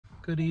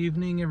Good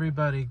evening,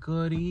 everybody.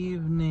 Good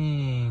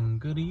evening.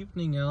 Good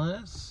evening,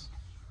 Ellis.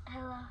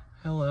 Hello.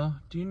 Hello.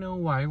 Do you know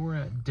why we're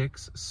at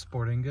Dick's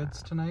Sporting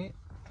Goods tonight?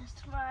 Because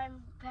tomorrow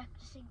I'm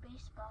practicing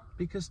baseball.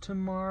 Because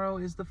tomorrow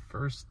is the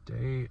first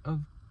day of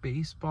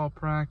baseball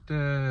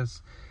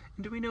practice.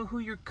 And do we know who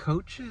your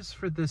coach is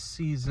for this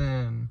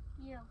season?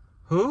 You.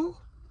 Who?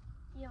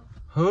 You.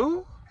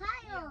 Who?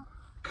 Kyle.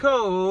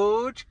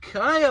 Coach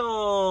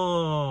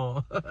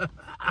Kyle.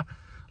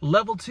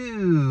 Level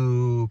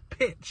 2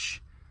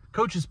 pitch.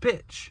 Coach's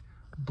pitch.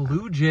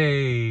 Blue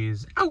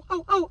Jays. Ow,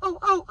 ow, ow, ow,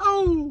 ow,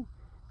 ow.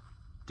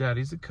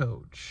 Daddy's a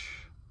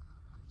coach.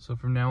 So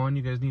from now on,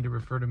 you guys need to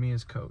refer to me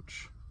as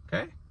coach.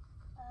 Okay? Okay.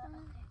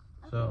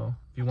 So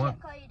if you I want.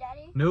 can't call you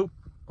Daddy? Nope.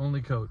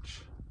 Only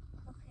coach.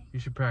 Okay. You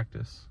should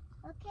practice.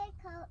 Okay,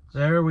 Coach.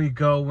 There we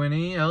go,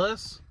 Winnie.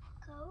 Ellis.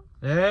 Coach.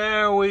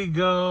 There we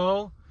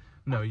go.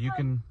 No, you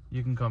can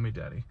call me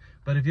Daddy.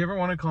 But if you ever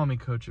want to call me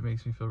Coach, it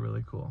makes me feel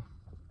really cool.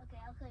 Okay,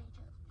 I'll call you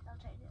Coach. I'll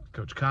try to.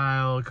 Coach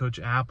Kyle,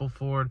 Coach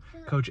Appleford,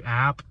 Coach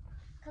App.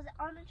 Because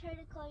I want to try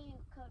to call you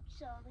Coach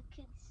so the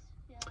kids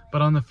feel like...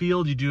 But on the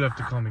field, you do have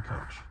to call me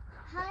Coach.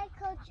 Hi,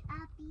 Coach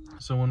Appy.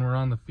 So when we're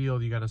on the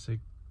field, you got to say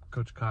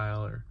Coach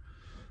Kyle or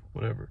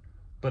whatever.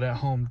 But at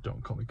home,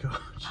 don't call me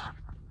Coach.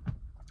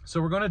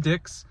 So we're going to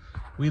Dick's.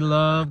 We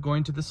love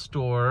going to the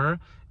store.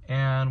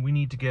 And we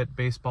need to get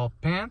baseball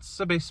pants,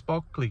 a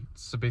baseball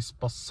cleats, a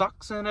baseball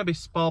socks, and a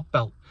baseball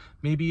belt.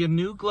 Maybe a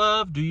new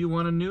glove. Do you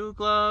want a new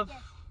glove?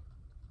 Yes.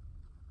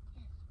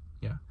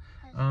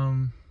 Yeah.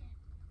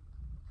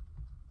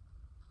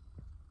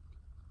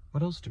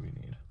 What else do we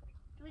need?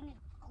 Do we need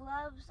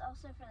gloves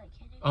also for like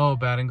hitting? Oh,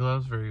 batting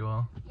gloves. Very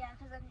well. Yeah,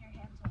 because then your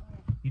hands won't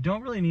hurt. You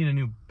don't really need a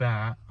new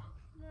bat.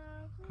 No,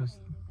 Because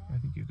I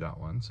think you got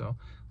one. So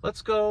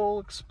let's go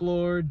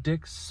explore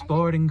Dick's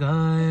Sporting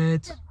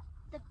Goods.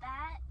 The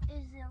bat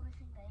is the only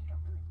thing that you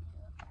don't really need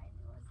to buy a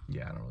new one.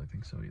 Yeah, I don't really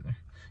think so either.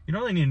 You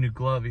don't really need a new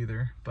glove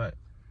either, but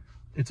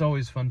it's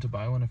always fun to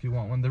buy one if you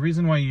want one. The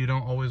reason why you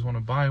don't always want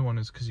to buy one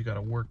is because you got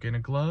to work in a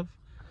glove.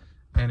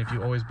 And if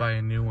you always buy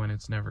a new one,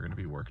 it's never going to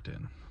be worked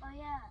in. Oh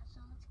yeah,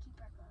 so let's keep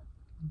our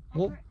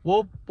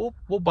glove.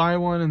 We'll buy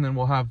one and then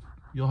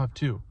you'll have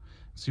two.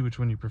 See which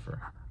one you prefer.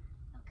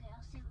 Okay,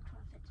 I'll see which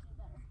one fits me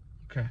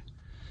better. Okay.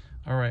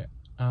 All right.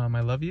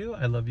 I love you.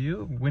 I love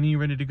you. Winnie, you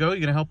ready to go?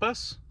 You gonna help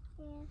us?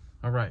 Yes.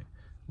 All right.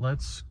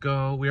 Let's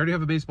go. We already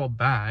have a baseball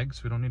bag,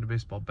 so we don't need a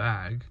baseball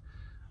bag.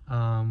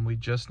 We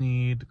just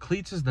need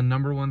cleats is the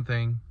number one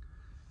thing.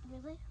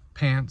 Really?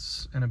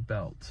 Pants and a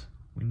belt.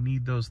 We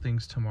need those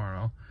things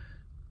tomorrow.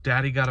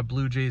 Daddy got a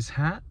Blue Jays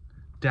hat.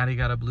 Daddy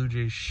got a Blue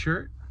Jays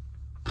shirt.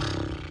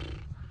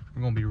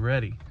 We're gonna be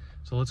ready.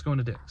 So let's go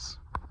into Dick's.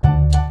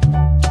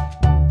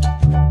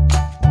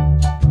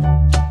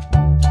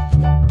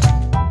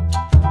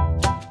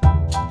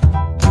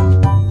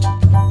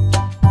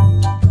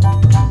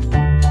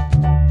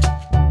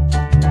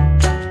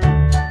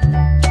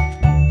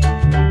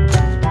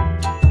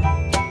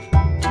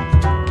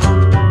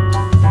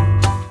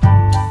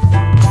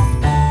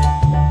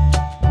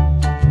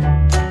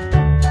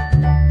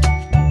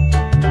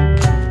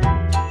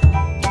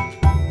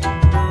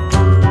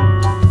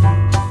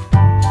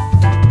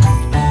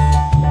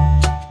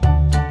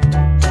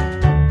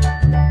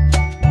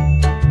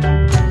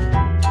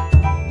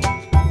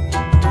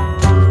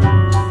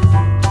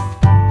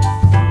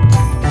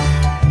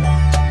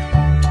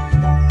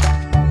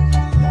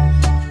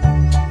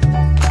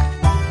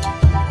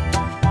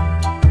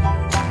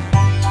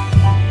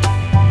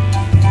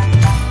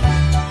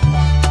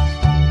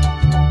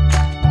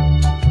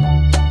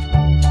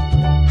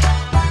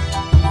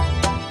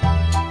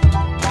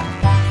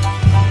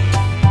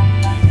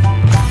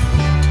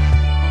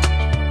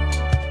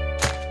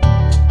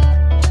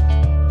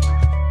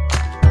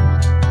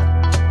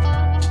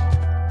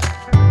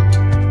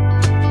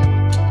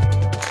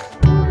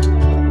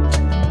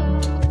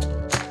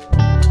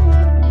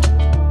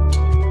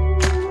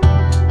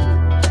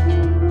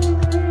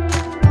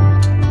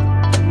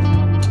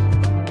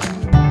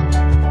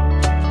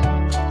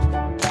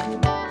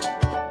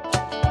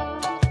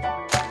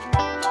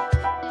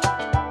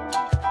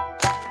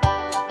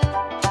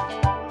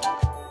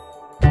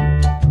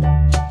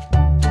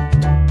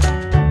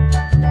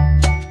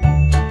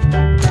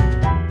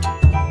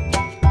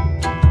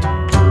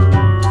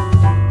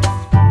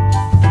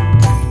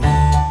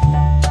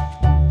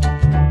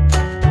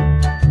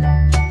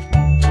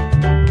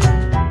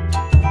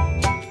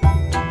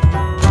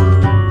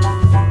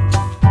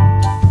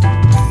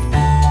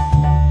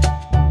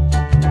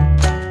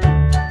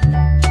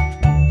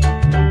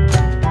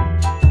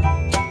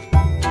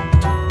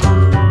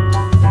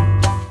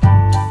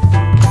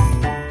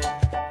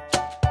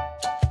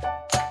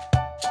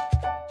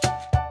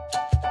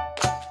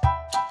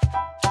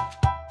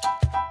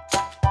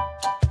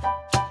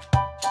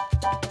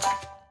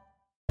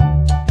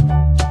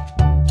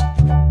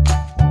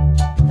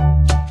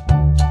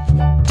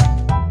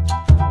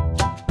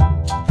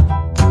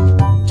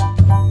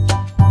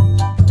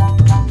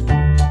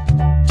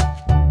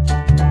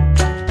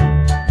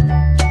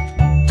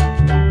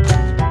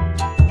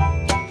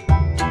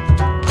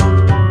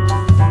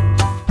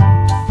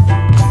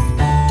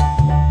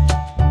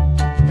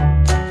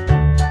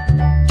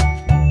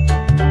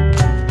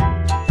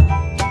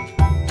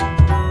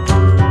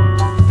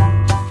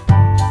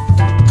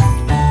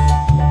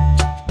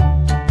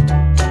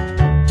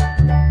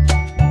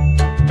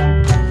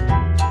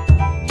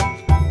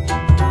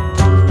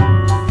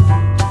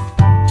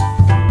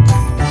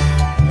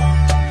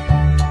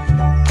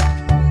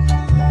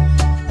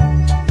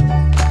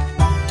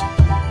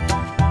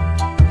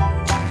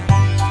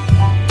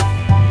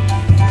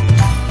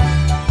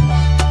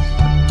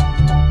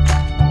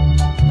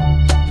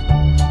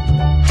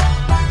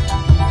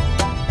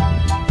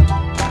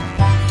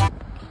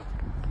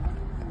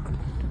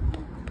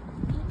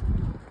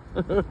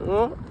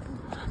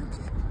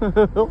 Crazy.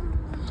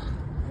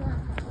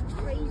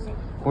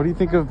 What do you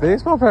think of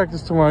baseball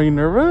practice tomorrow? Are you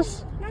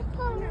nervous? Not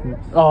so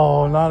nervous.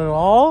 Oh, not at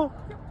all?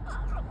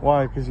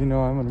 Why? Because you know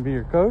I'm going to be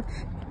your coach?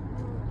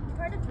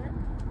 Part of it.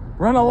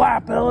 Run a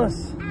lap,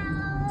 Ellis.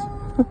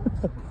 Ow.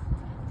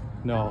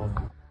 No.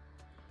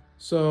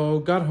 So,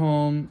 got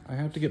home. I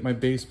have to get my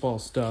baseball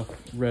stuff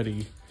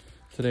ready.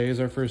 Today is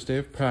our first day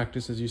of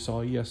practice, as you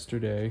saw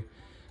yesterday.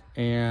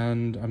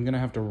 And I'm going to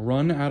have to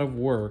run out of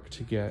work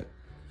to get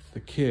the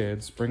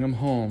kids, bring them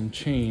home,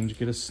 change,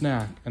 get a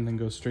snack, and then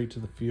go straight to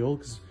the field.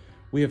 Because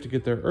we have to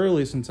get there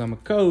early since I'm a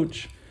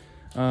coach,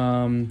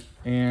 and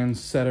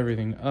set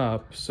everything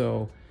up.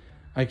 So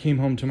I came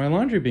home to my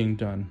laundry being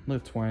done.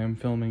 That's why I'm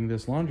filming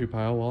this laundry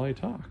pile while I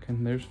talk.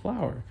 And there's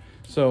flour.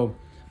 So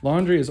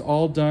laundry is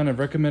all done. I've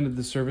recommended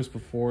this service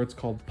before. It's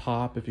called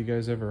Pop, if you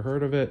guys ever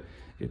heard of it.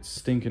 It's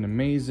stinking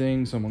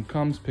amazing. Someone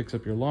comes, picks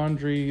up your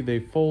laundry, they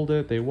fold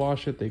it, they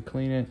wash it, they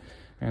clean it,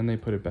 and they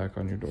put it back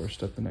on your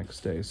doorstep the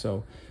next day.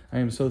 So I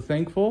am so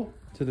thankful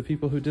to the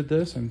people who did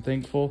this. I'm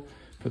thankful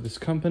for this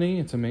company.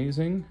 It's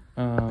amazing.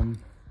 I'm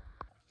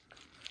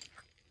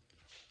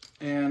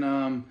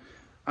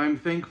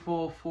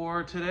thankful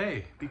for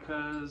today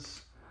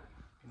because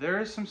there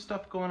is some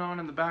stuff going on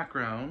in the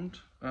background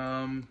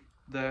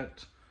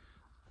that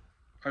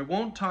I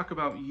won't talk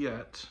about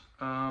yet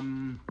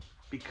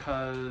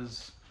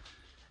because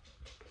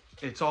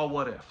it's all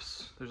what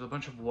ifs. There's a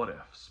bunch of what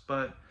ifs,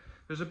 but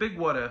there's a big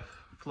what if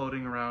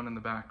floating around in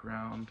the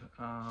background,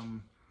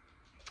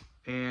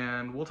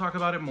 and we'll talk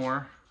about it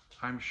more,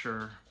 I'm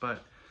sure,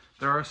 but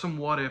there are some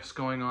what ifs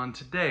going on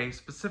today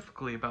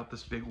specifically about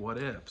this big what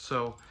if.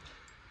 So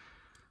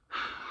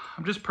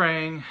I'm just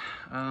praying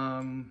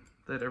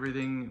that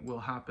everything will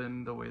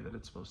happen the way that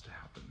it's supposed to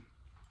happen.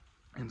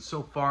 And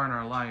so far in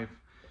our life,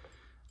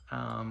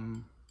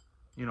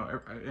 you know,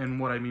 and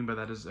what I mean by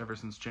that is ever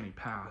since Jenny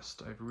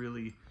passed, I've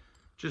really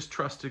just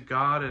trusted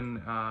God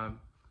and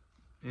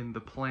in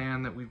the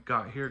plan that we've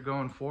got here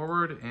going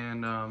forward,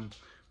 and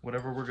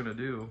whatever we're gonna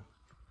do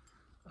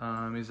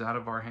is out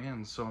of our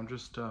hands. So I'm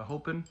just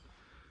hoping,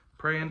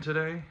 praying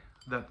today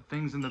that the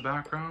things in the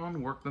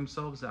background work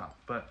themselves out.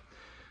 But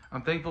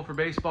I'm thankful for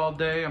baseball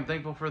day. I'm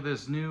thankful for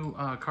this new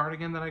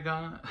cardigan that I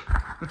got.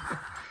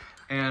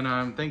 And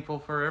I'm thankful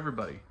for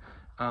everybody.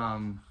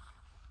 I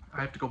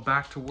have to go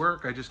back to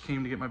work. I just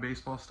came to get my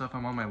baseball stuff.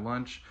 I'm on my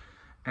lunch,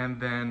 and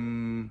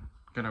then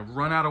gonna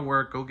run out of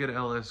work, go get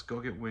Ellis, go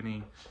get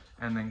Winnie,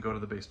 and then go to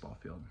the baseball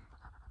field.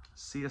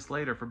 See us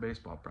later for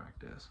baseball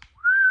practice.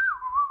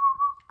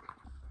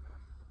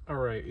 All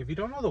right, if you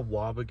don't know the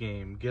WABA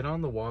game, get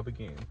on the WABA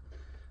game.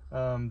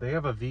 They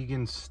have a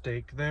vegan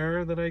steak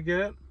there that I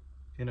get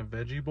in a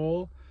veggie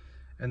bowl,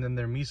 and then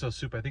their miso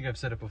soup, I think I've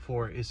said it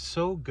before, is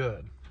so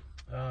good.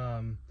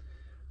 So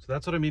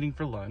that's what I'm eating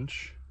for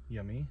lunch.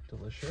 Yummy,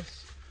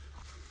 delicious.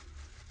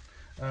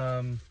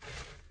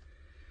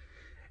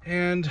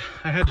 And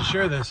I had to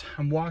share this.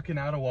 I'm walking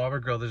out of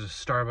WABA Grill. There's a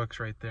Starbucks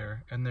right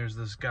there, and there's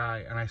this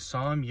guy, and I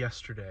saw him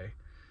yesterday.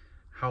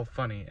 How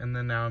funny. And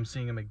then now I'm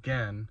seeing him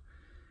again,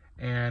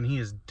 and he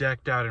is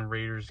decked out in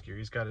Raiders gear.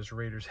 He's got his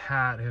Raiders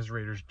hat, his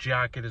Raiders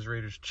jacket, his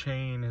Raiders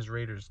chain, his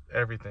Raiders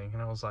everything.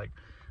 And I was like,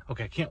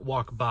 okay, I can't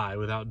walk by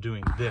without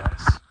doing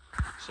this.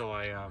 So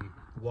I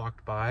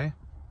walked by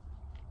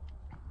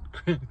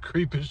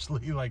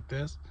creepishly like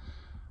this,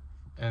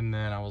 and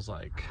then I was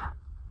like,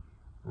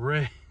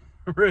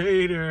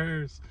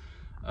 Raiders.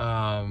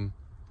 And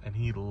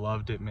he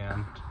loved it,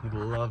 man. He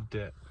loved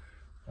it.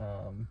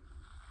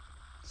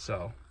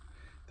 So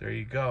there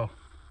you go.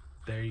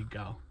 There you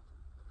go.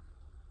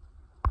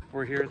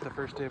 We're here at the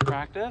first day of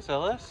practice.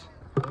 Ellis,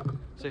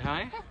 say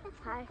hi.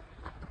 Hi.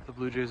 The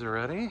Blue Jays are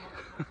ready.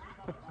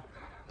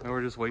 And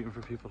we're just waiting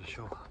for people to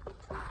show up.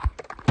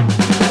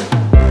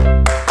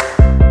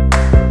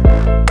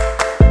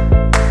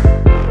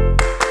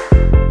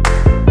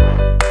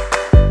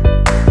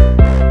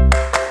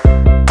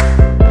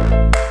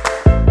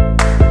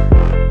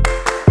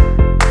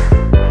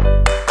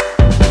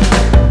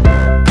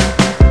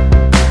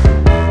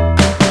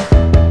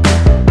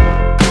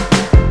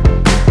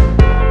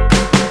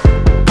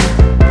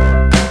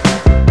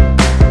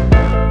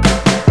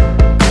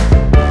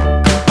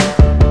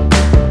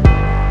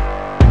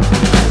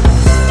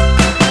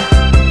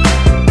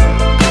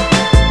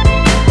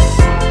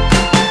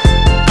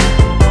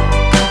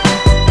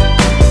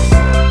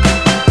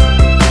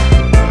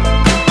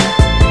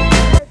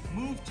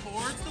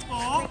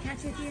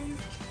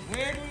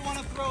 Where do we want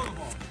to throw the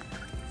ball?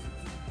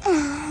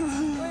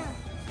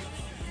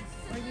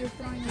 Where are you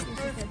throwing it?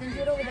 Then do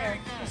it over there.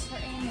 Just her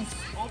aim is...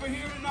 Over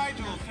here to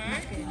Nigel,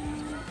 okay?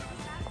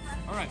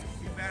 All right.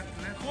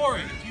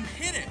 Corey, if you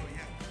hit it,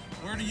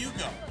 where do you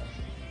go?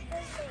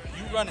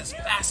 You run as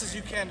fast as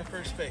you can to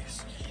first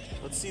base.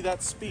 Let's see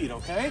that speed,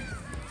 okay?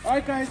 All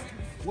right, guys.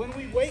 When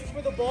we wait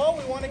for the ball,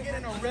 we want to get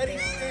in a ready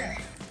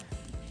stance.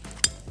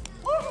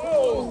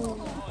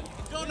 Woo-hoo!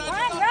 Go,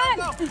 Nigel,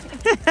 go.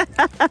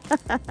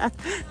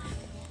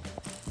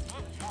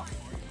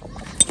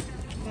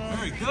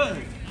 Very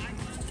good.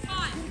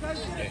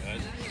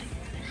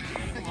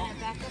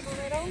 Back up a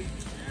little.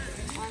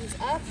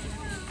 Up.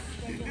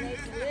 Bend your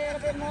legs a little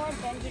bit more.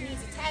 Bend your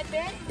knees a tad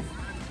bit.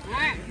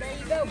 Alright, there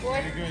you go,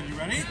 boy. Very good. You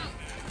ready?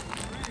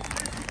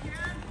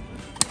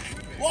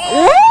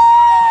 Whoa!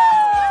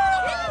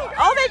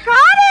 Oh, they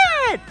caught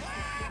it!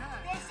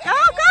 Go,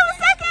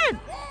 second!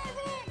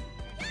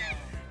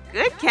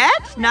 Good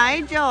catch,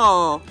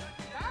 Nigel.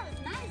 That was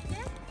nice,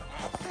 dude.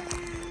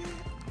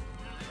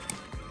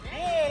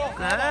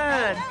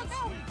 Good.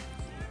 Go.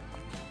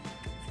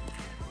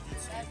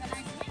 That's a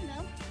nice win,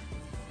 though.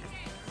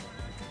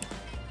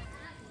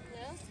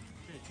 Hello?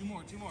 Okay, two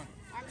more.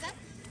 Arms up.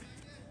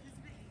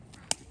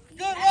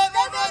 Good, run.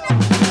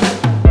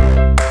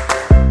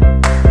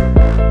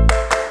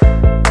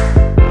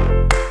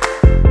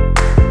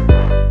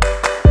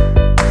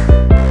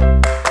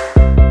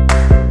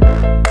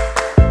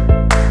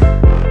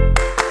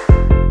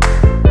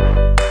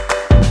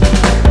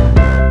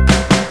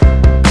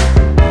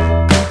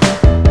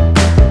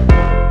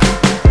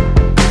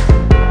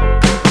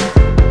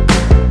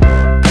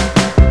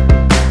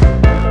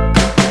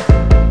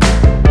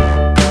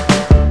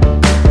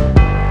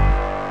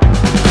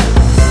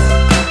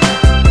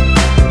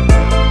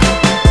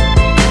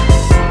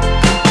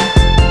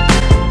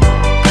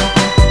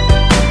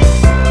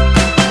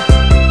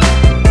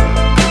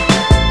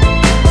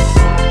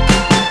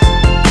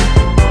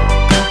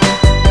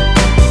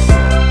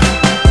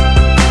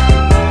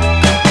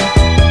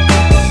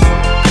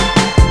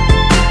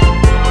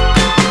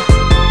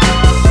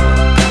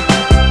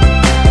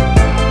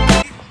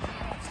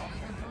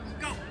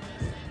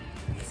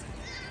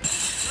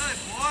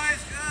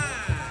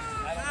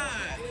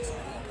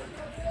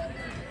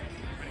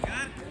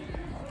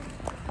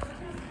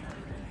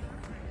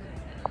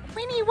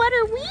 Winnie, what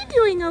are we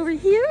doing over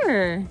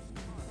here?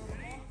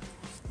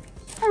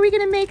 Are we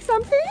gonna make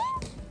something?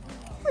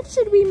 What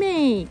should we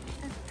make?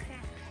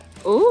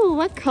 Oh,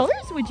 what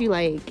colors would you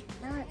like?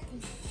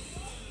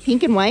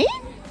 Pink and white?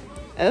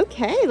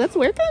 Okay, let's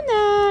work on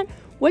that.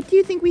 What do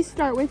you think we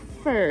start with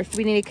first?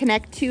 We need to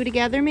connect two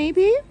together,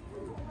 maybe?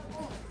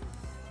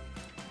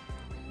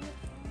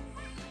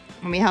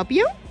 Want me to help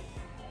you?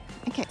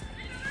 Okay.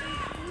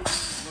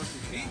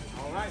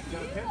 All right, you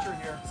got a pitcher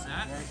here.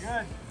 Set. Very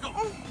good. Go.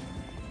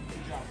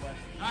 Good job, Wes.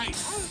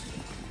 Nice.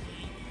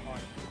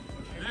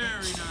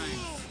 Very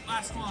nice.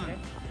 Last one.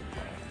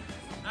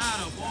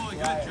 Atta boy,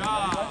 good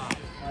job.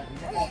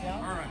 All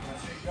right.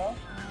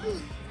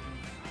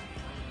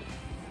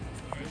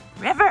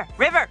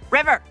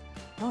 River.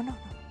 No.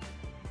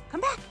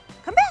 Come back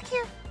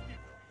here.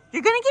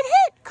 You're gonna get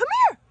hit. Come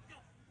here.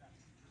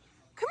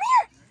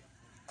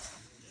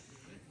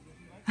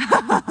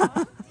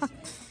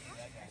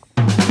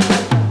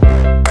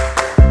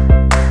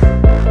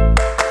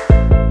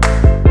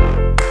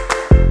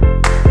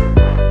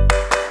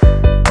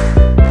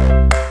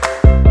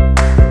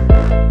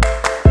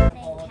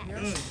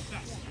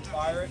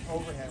 Fire it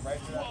overhand,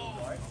 right to that move,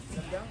 all right?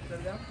 Set it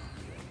down.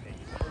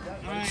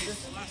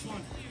 Nice, last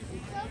one.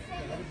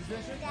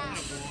 Position.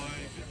 Good boy,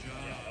 good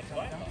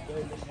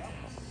job.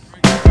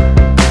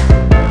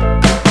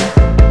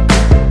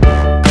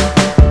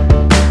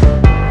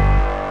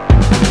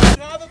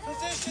 You have a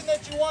position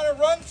that you want to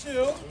run to.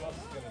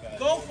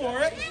 Go for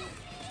it.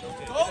 Go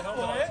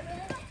for it.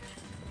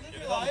 Live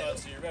your life.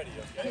 So you're ready,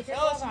 okay?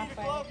 Tell us when you're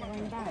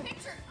glove.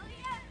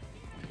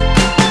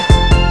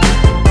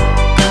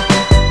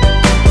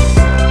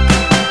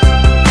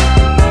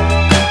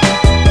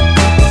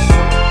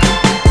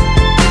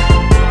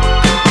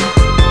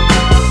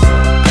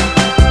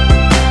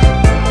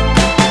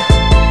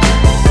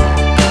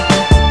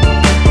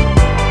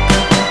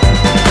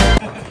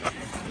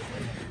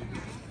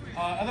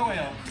 Other way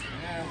up.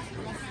 Yeah.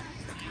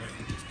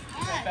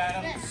 That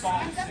up,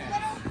 soft stand.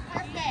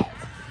 Perfect.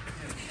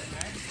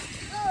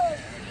 Good.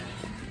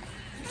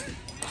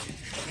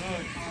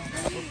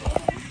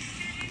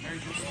 Very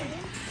good swing.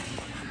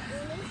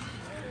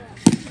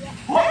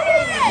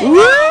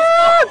 Woo!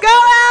 Go,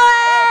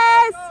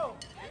 Alice!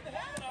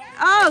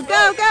 Oh,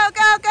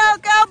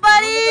 go,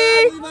 buddy!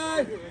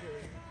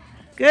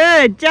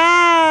 Good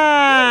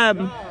job!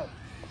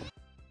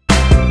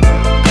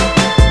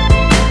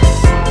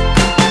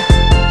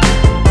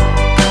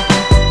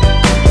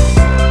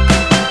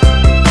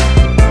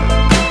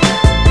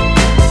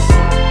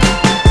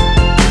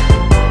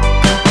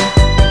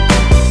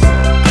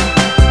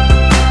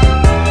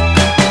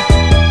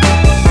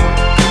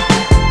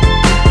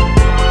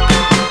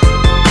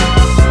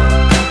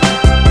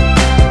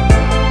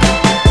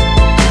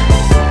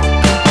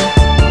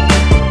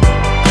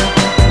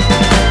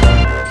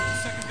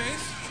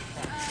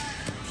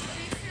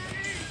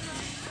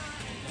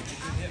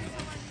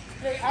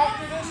 Okay,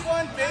 after this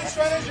one, base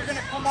runners, you're going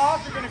to come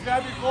off, you're going to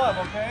grab your glove,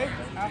 okay?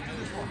 After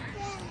this one.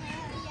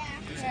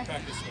 Do some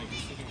practice swing. See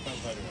if you can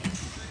find right away.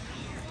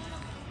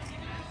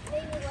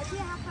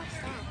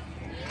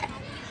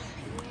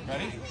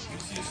 Ready? Let me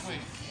see you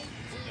swing.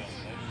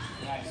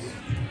 Nice.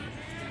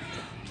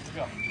 Here we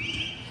go.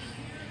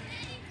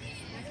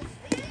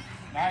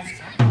 Nice.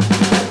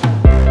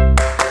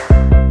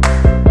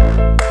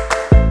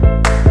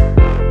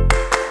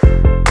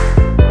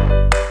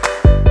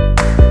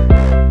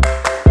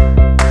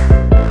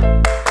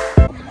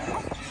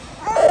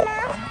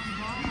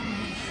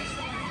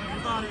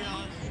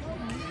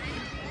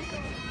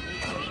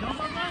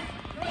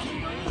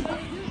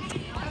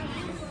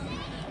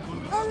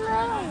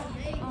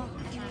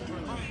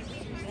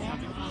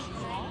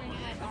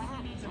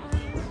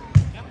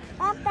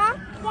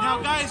 Now,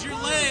 guys, your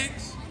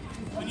legs,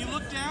 when you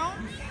look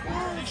down,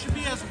 they should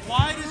be as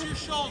wide as your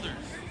shoulders.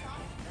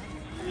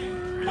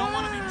 You don't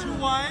want to be too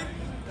wide.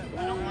 You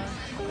don't want to be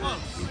too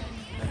close.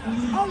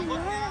 So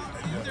look down.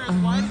 If they're as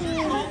wide as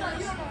your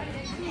shoulders,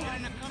 get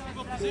in a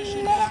comfortable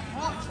position.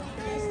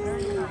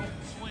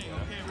 Swing.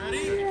 Okay,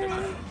 ready?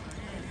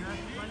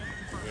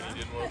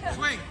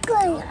 Swing.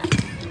 Good.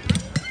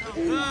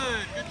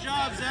 Good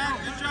job,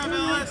 Zach. Good job,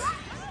 Ellis.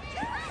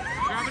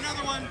 Grab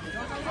another one.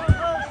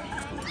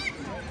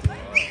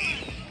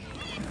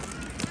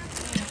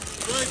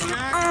 Good,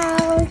 Jack.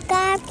 Oh,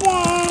 got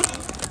that.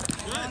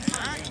 Good,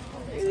 Zach.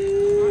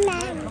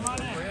 Come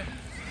on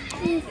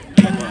in.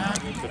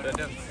 Put that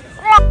down.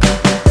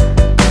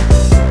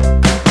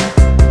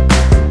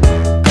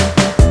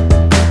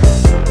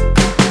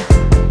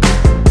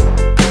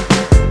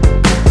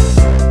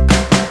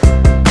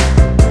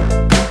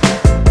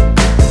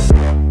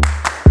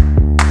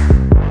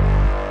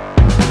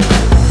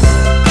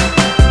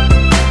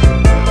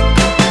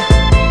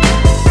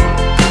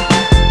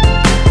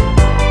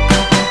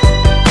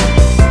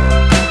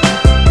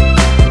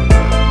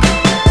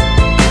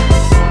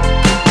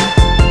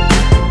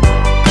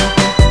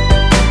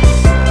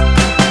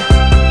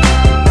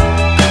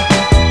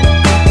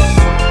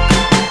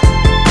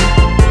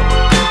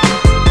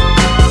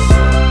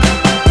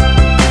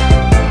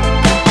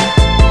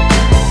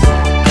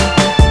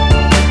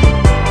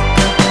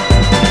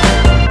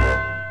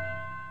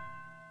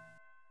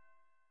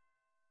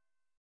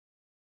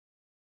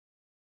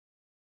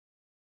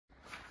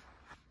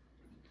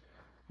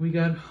 We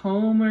got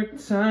homework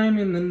time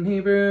in the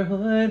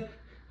neighborhood.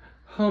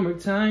 Homework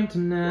time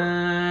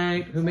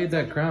tonight. Who made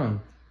that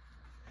crown?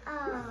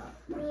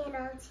 Me and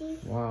Auntie.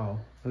 Wow,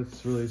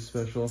 that's really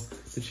special.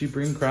 Did she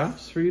bring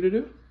crafts for you to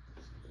do?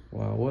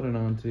 Wow, what an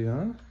auntie,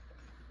 huh?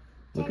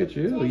 Look at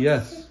you.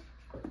 Yes.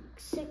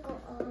 Circle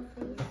all of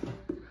these.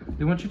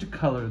 They want you to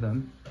color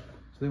them.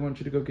 So they want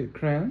you to go get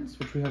crayons,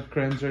 which we have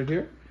crayons right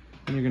here.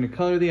 And you're going to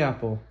color the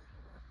apple.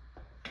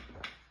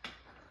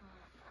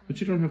 But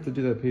you don't have to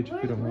do that page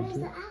if you don't want Where's to.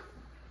 the apple?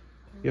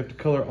 You have to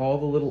color all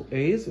the little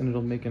A's and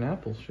it'll make an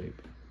apple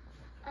shape.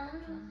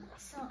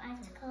 So I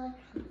have to color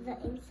the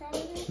inside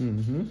of it?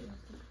 Mm-hmm.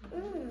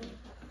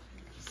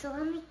 So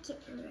I'll make it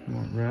red. You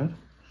want red?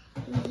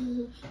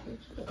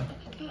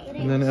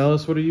 And then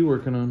Alice, what are you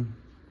working on?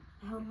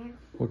 Homework.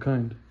 What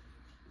kind?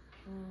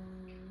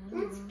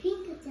 That's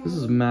pink, Daddy. This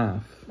is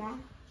math. Math?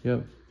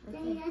 Yep.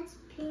 Daddy, that's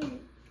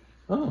pink.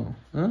 Oh,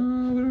 we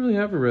don't really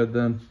have a red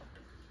then.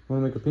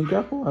 Want to make a pink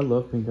apple? I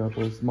love pink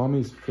apples.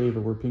 Mommy's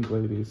favorite were pink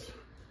ladies.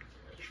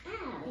 Oh,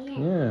 yeah.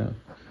 Yeah.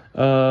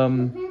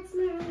 That's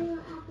not real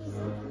apples.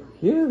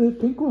 Yeah, they're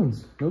pink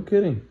ones. No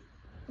kidding.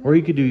 Or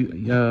you could do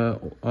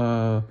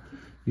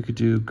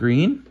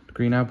green.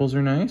 Green apples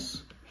are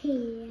nice.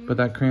 Yeah. But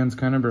that crayon's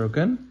kind of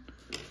broken.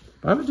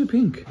 I would do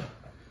pink.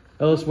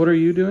 Ellis, what are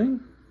you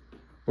doing?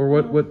 Or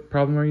what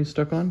problem are you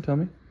stuck on? Tell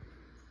me.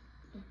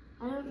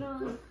 I don't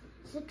know.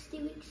 60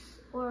 weeks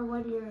or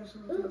 1 year or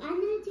something. Ooh, I'm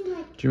gonna do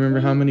like. Do you remember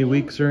how many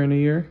weeks are in a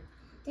year?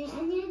 I'm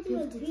gonna do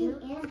a green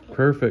and pink.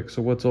 Perfect.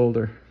 So what's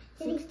older?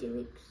 60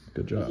 weeks.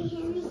 Good job. Can you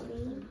hand me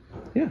green?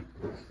 Yeah.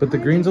 But the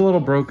green's a little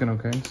broken,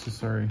 okay? So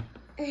sorry.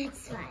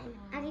 It's fine.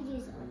 I can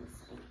use it on this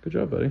side. Good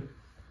job, buddy.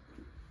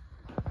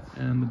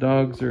 And the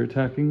dogs are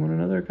attacking one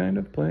another, kind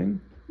of,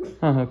 playing.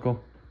 Huh,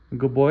 Huckle? A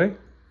good boy?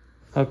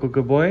 Huckle,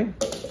 good boy?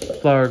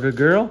 Flower, good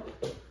girl?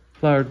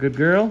 Flower, good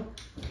girl?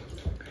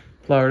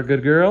 Flower,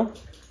 good girl?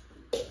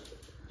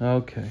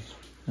 Okay.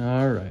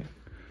 All right.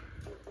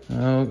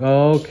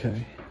 Oh,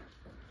 okay.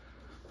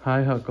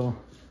 Hi, Huckle.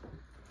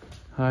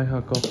 Hi,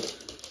 Huckle.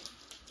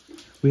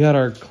 We had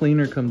our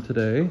cleaner come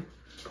today.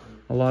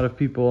 A lot of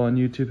people on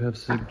YouTube have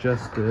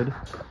suggested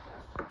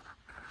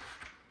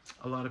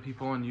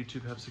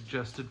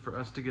for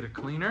us to get a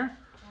cleaner.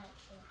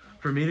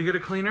 For me to get a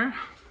cleaner.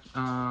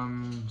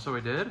 So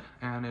I did,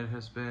 and it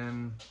has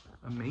been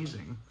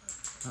amazing.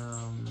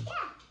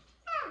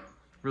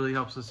 Really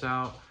helps us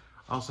out.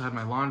 I also had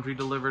my laundry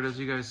delivered, as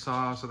you guys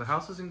saw, so the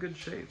house is in good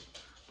shape.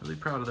 Really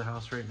proud of the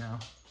house right now.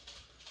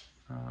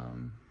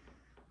 And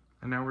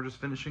now we're just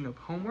finishing up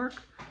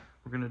homework.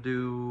 We're gonna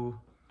do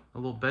a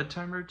little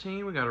bedtime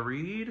routine. We gotta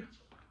read.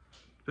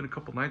 It's been a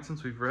couple nights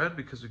since we've read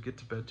because we get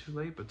to bed too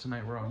late, but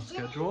tonight we're on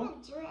schedule. We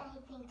didn't do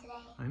anything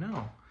today. I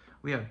know.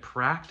 We had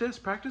practice.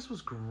 Practice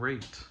was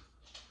great.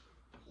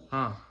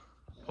 Huh.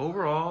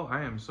 Overall,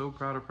 I am so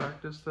proud of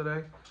practice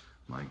today.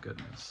 My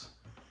goodness.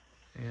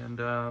 And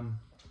then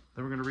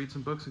we're going to read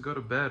some books and go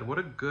to bed. What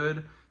a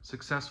good,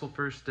 successful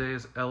first day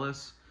as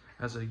Ellis,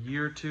 as a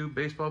year 2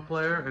 baseball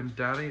player, and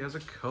Daddy as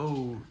a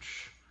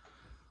coach.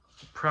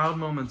 Proud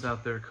moments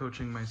out there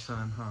coaching my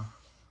son, huh?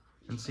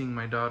 And seeing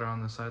my daughter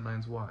on the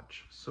sidelines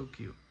watch. So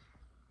cute.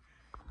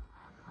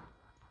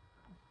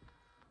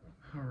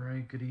 All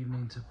right, good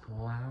evening to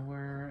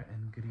Flower,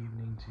 and good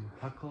evening to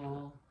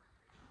Huckle.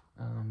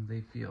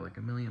 They feel like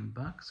 $1 million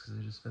because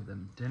I just fed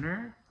them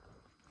dinner.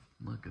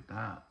 Look at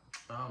that.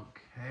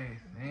 Okay,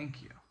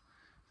 thank you.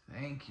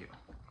 Thank you.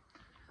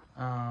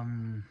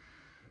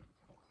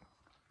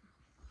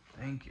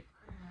 Thank you.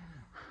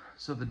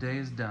 So the day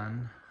is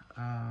done.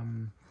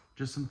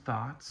 Just some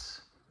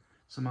thoughts,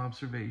 some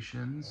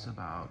observations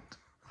about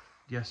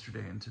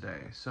yesterday and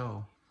today.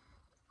 So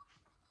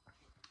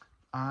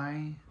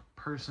I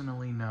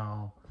personally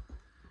know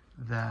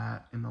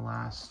that in the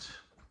last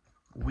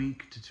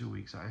week to 2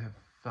 weeks, I have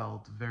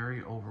felt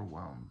very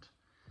overwhelmed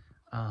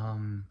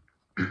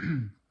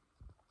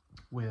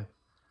with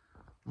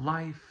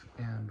life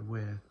and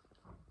with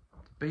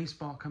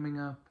baseball coming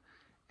up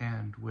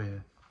and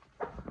with,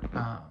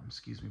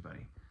 excuse me,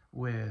 buddy,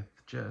 with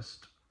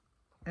just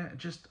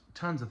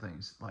tons of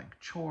things like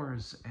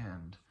chores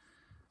and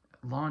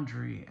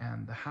laundry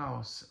and the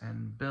house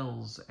and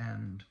bills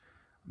and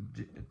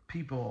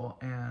people,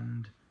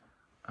 and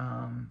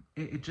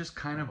it just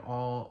kind of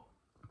all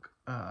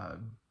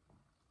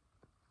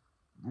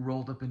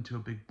rolled up into a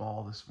big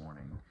ball this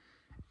morning.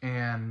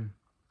 And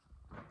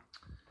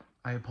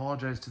I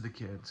apologize to the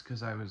kids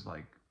because I was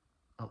like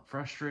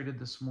frustrated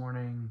this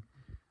morning,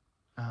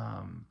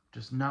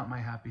 just not my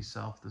happy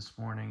self this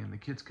morning, and the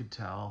kids could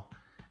tell.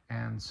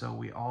 And so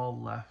we all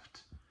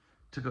left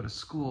to go to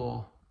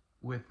school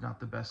with not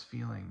the best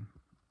feeling,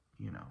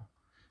 you know,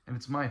 and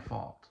it's my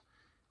fault.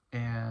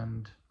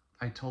 And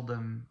I told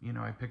them, you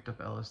know, I picked up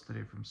Ellis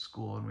today from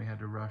school and we had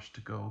to rush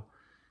to go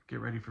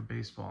get ready for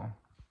baseball.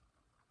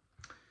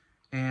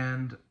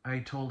 And I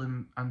told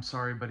him, I'm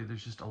sorry, buddy,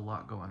 there's just a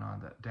lot going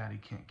on that Daddy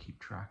can't keep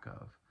track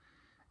of.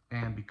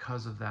 And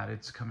because of that,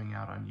 it's coming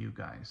out on you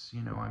guys.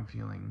 You know, I'm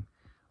feeling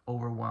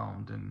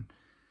overwhelmed and,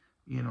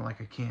 you know, like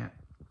I can't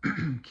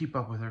keep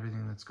up with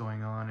everything that's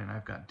going on. And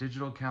I've got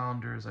digital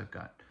calendars, I've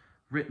got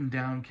written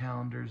down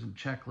calendars and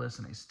checklists,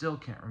 and I still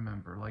can't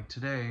remember. Like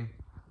today,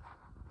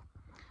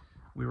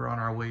 we were on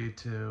our way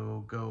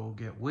to go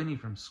get Winnie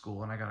from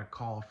school, and I got a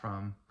call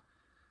from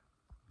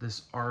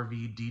this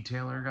RV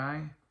detailer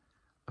guy.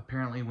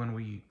 Apparently when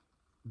we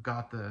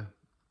got the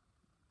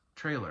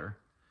trailer,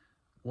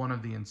 one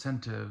of the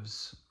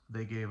incentives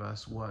they gave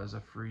us was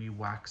a free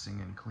waxing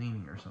and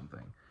cleaning or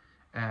something.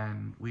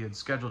 And we had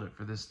scheduled it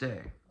for this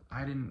day.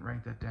 I didn't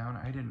write that down.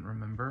 I didn't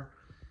remember.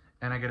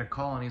 And I get a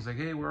call and he's like,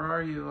 hey, where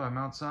are you? I'm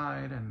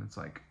outside. And it's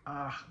like,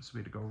 so we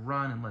had to go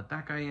run and let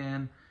that guy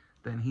in.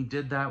 Then he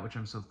did that, which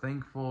I'm so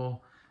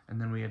thankful. And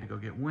then we had to go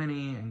get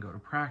Winnie and go to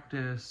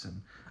practice.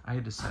 And I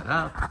had to set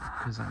up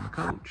because I'm a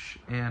coach.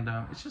 And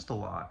it's just a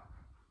lot.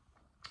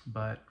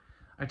 But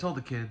I told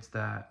the kids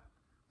that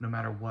no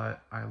matter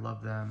what, I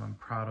love them, I'm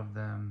proud of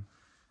them,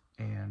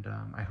 and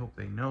I hope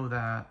they know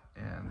that.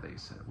 And they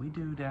said, we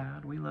do,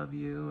 Dad, we love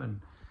you, and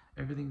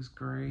everything's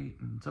great,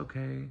 and it's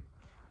okay.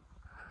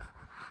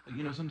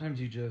 You know, sometimes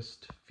you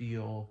just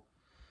feel,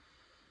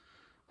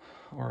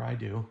 or I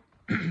do,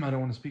 I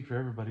don't want to speak for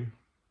everybody,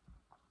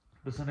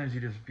 but sometimes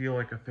you just feel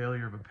like a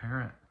failure of a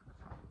parent.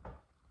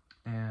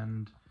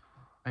 And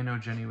I know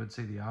Jenny would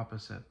say the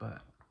opposite,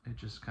 but it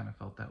just kind of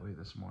felt that way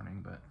this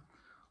morning. But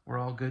we're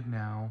all good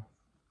now.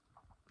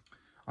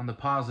 On the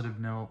positive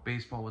note,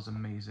 baseball was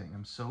amazing.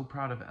 I'm so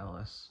proud of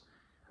Ellis.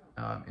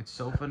 It's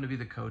so fun to be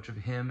the coach of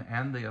him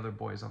and the other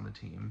boys on the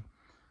team.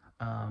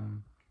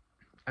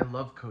 I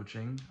love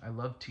coaching. I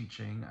love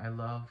teaching. I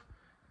love,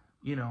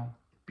 you know,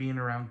 being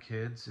around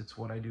kids. It's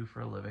what I do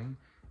for a living.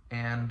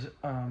 And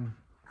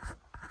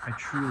I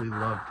truly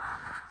loved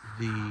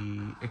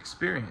the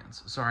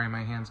experience. Sorry,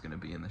 my hand's going to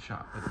be in the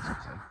shot for this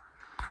because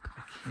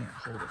I can't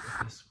hold it with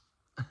this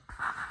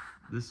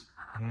this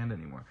hand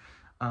anymore.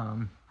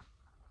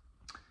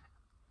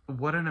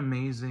 What an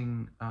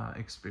amazing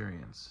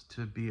experience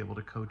to be able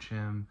to coach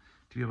him,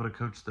 to be able to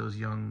coach those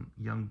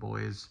young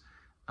boys.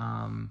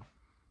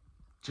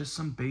 Just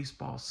some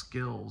baseball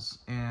skills.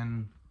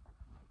 And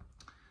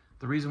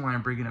the reason why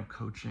I'm bringing up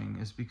coaching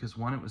is because,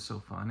 one, it was so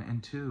fun,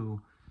 and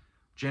two,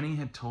 Jenny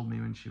had told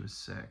me when she was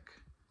sick,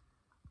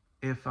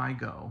 if I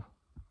go,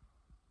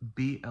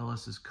 be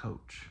Ellis's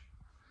coach.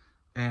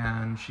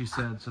 And she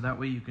said, so that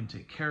way you can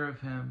take care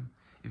of him.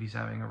 If he's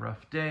having a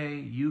rough day,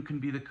 you can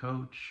be the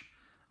coach.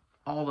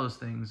 All those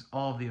things,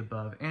 all of the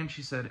above. And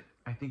she said,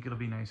 I think it'll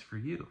be nice for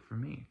you, for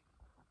me.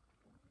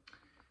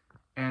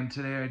 And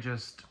today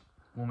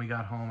when we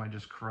got home, I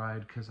just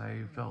cried because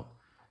I felt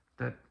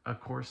that, of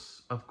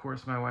course,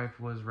 my wife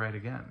was right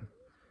again.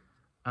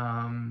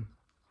 And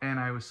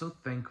I was so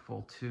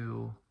thankful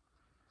to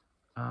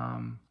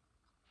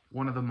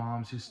one of the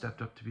moms who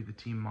stepped up to be the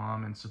team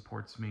mom and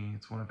supports me.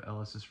 It's one of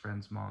Ellis's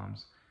friends'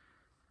 moms.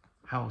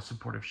 How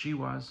supportive she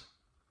was.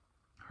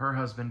 Her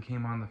husband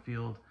came on the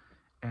field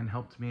and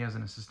helped me as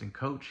an assistant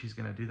coach. He's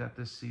going to do that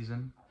this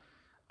season.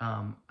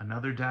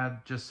 Another dad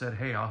just said,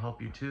 hey, I'll help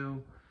you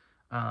too.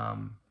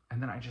 And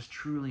then I just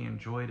truly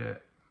enjoyed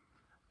it.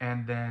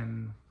 And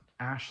then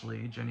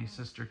Ashley, Jenny's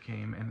sister,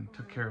 came and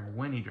took care of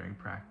Winnie during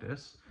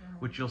practice,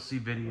 which you'll see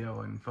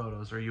video and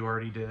photos, or you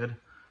already did.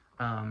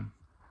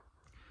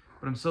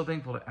 But I'm so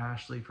thankful to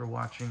Ashley for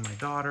watching my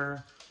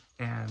daughter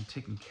and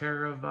taking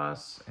care of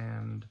us.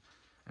 And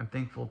I'm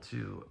thankful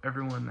to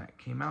everyone that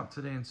came out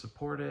today and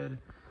supported.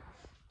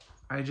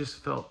 I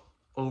just felt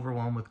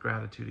overwhelmed with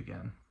gratitude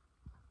again.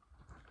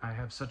 I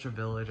have such a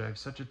village. I have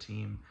such a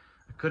team.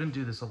 I couldn't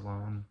do this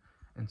alone.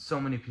 And so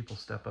many people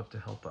step up to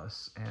help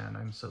us, and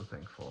I'm so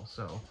thankful.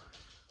 So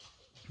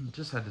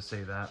just had to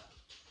say that.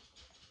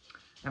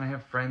 And I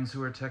have friends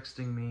who are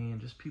texting me and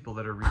just people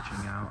that are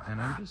reaching out,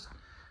 and I'm just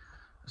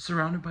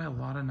surrounded by a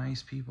lot of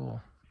nice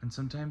people. And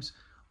sometimes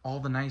all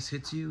the nice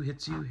hits you,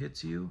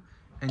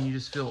 and you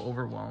just feel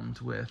overwhelmed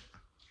with,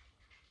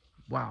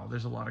 wow,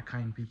 there's a lot of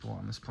kind people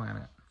on this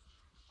planet.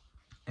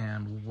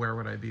 And where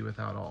would I be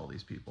without all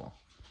these people?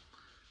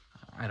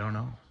 I don't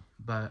know,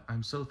 but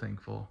I'm so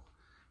thankful.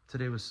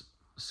 Today was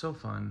so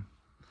fun.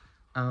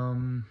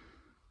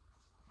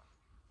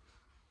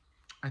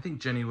 I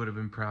think Jenny would have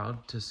been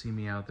proud to see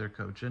me out there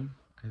coaching.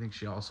 I think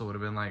she also would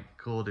have been like,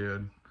 cool,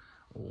 dude,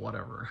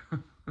 whatever.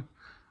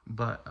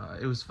 But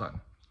it was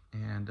fun.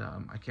 And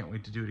I can't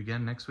wait to do it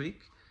again next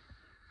week.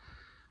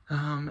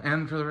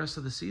 And for the rest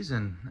of the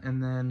season.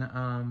 And then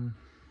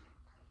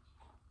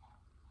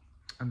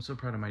I'm so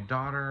proud of my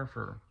daughter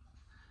for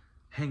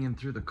hanging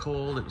through the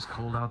cold. It was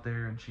cold out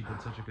there and she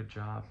did such a good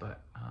job. But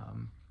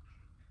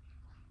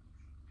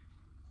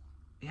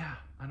yeah,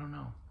 I don't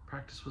know.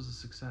 Practice was a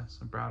success.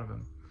 I'm proud of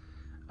him.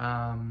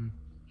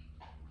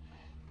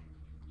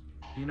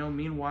 You know,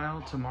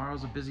 meanwhile,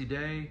 tomorrow's a busy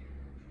day.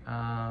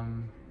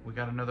 We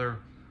got another,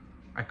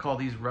 I call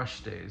these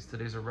rush days.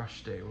 Today's a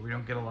rush day where we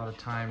don't get a lot of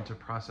time to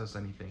process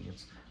anything.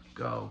 It's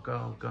go,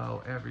 go,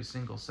 go every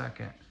single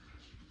second.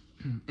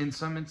 In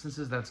some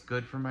instances, that's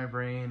good for my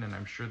brain, and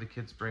I'm sure the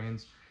kids'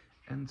 brains.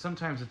 And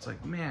sometimes it's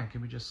like, man,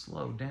 can we just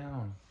slow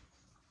down?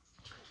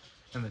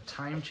 And the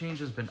time change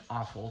has been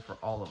awful for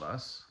all of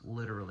us,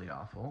 literally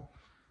awful.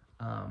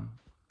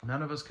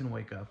 None of us can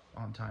wake up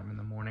on time in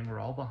the morning. We're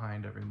all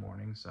behind every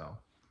morning, so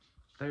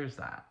there's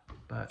that.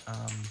 But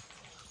I'm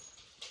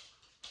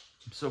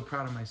so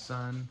proud of my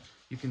son.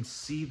 You can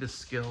see the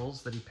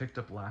skills that he picked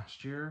up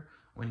last year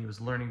when he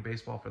was learning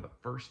baseball for the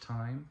first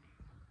time.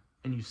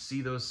 And you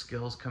see those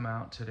skills come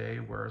out today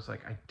where it's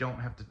like, I don't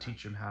have to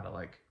teach him how to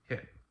like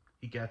hit.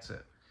 He gets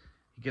it.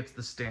 He gets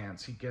the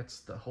stance. He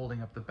gets the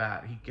holding up the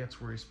bat. He gets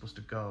where he's supposed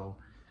to go.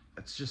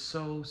 It's just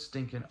so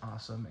stinking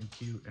awesome and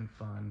cute and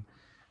fun.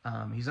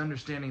 He's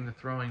understanding the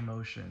throwing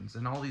motions,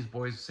 and all these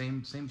boys,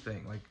 same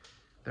thing. Like,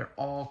 they're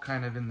all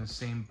kind of in the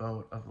same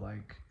boat of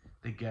like,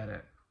 they get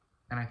it.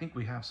 And I think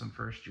we have some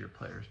first-year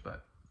players,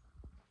 but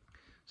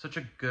such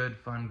a good,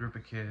 fun group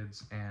of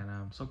kids, and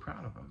I'm so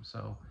proud of them.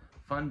 So,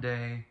 fun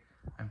day.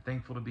 I'm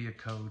thankful to be a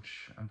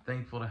coach. I'm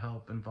thankful to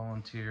help and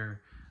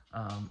volunteer.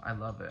 I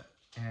love it,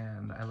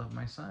 and I love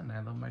my son.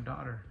 I love my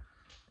daughter,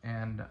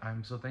 and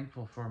I'm so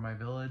thankful for my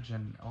village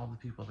and all the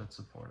people that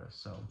support us.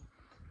 So,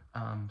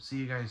 see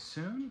you guys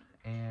soon,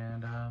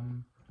 and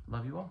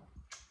love you all.